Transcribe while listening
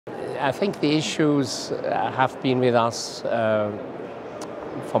I think the issues have been with us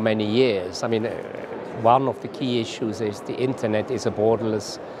for many years. I mean, one of the key issues is the internet is a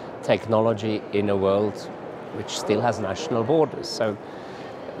borderless technology in a world which still has national borders. So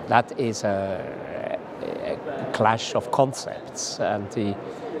that is a clash of concepts, and the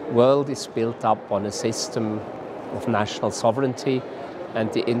world is built up on a system of national sovereignty,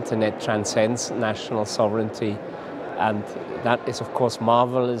 and the internet transcends national sovereignty. And that is, of course,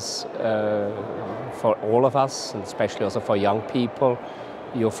 marvelous for all of us, and especially also for young people.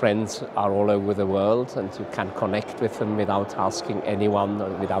 Your friends are all over the world, and you can connect with them without asking anyone or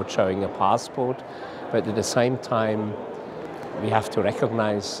without showing a passport. But at the same time, we have to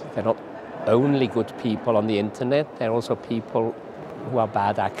recognize they're not only good people on the internet, they're also people who are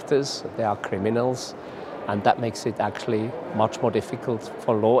bad actors, they are criminals. And that makes it actually much more difficult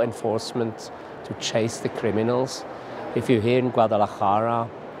for law enforcement to chase the criminals. If you're here in Guadalajara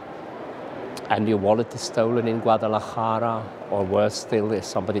and your wallet is stolen in Guadalajara, or worse still, if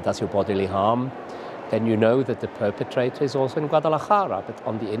somebody does you bodily harm, then you know that the perpetrator is also in Guadalajara. But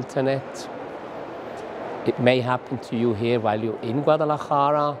on the internet, it may happen to you here while you're in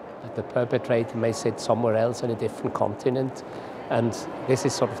Guadalajara, but the perpetrator may sit somewhere else on a different continent. And this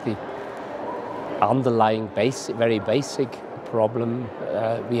is sort of the underlying very basic problem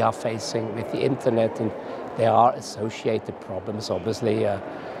we are facing with the internet, and there are associated problems, obviously,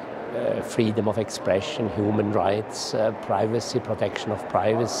 freedom of expression, human rights, privacy, protection of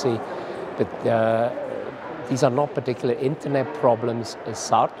privacy, but these are not particular internet problems as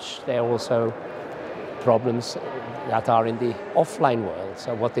such. They're also problems that are in the offline world.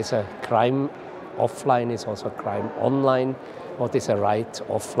 So what is a crime offline is also a crime online. What is a right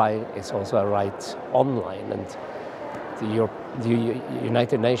offline is also a right online. And the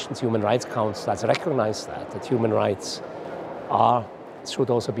United Nations Human Rights Council has recognized that human rights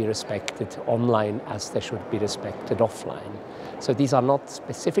should also be respected online as they should be respected offline. So these are not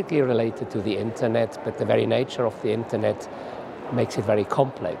specifically related to the internet, but the very nature of the internet makes it very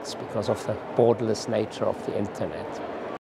complex because of the borderless nature of the internet.